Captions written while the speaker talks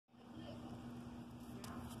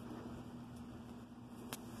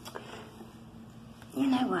You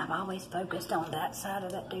know, I've always focused on that side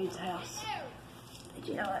of that dude's house. But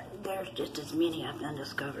you know, there's just as many I've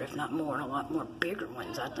undiscovered, if not more, and a lot more bigger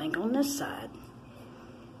ones, I think, on this side.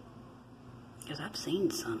 Because I've seen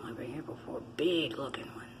some over here before, big looking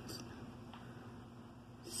ones.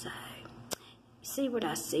 So, see what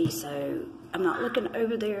I see. So, I'm not looking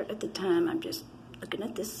over there at the time. I'm just looking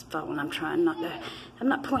at this phone. I'm trying not to, I'm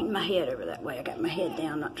not pointing my head over that way. I got my head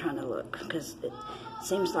down, not trying to look. Because it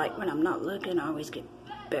seems like when I'm not looking, I always get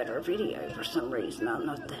better videos for some reason. I don't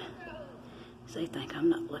know if they think I'm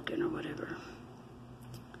not looking or whatever.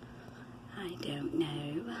 I don't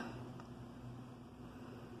know.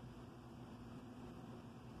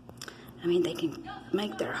 I mean, they can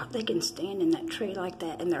they can stand in that tree like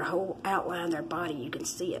that, and their whole outline of their body, you can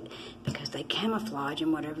see it, because they camouflage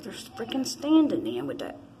in whatever they're freaking standing in with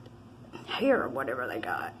that hair or whatever they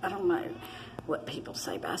got. I don't know what people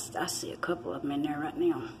say, but I see a couple of them in there right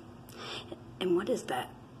now. And what is that?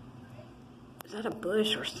 Is that a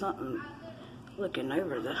bush or something looking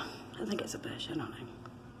over the, I think it's a bush, I don't know.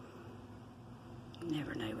 You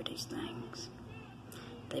never know with these things.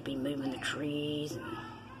 They be moving the trees and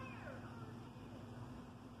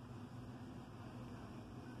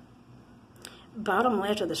bottom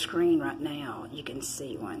left of the screen right now, you can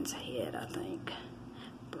see one's head, I think.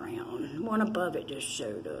 Brown. One above it just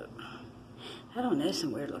showed up. I don't know,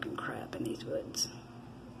 some weird looking crap in these woods.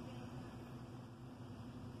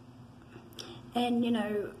 And you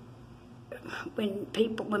know, when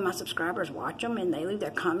my subscribers watch them and they leave their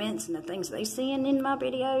comments and the things they see in my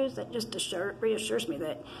videos, that just reassures me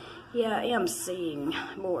that, yeah, I am seeing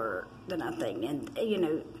more than I think. And you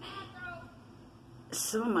know,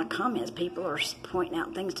 some of my comments, people are pointing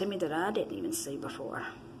out things to me that I didn't even see before.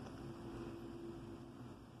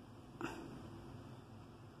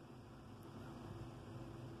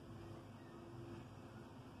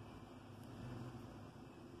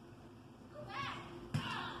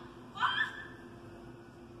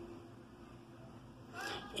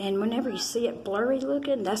 And whenever you see it blurry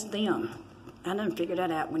looking, that's them. I done figured that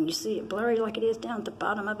out. When you see it blurry like it is down at the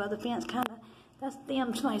bottom of the fence, kind of, that's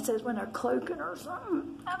them. Somebody says when they're cloaking or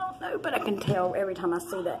something. I don't know, but I can tell every time I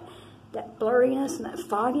see that blurriness and that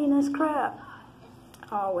fogginess crap.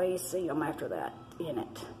 I always see them after that in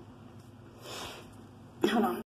it. Hold on.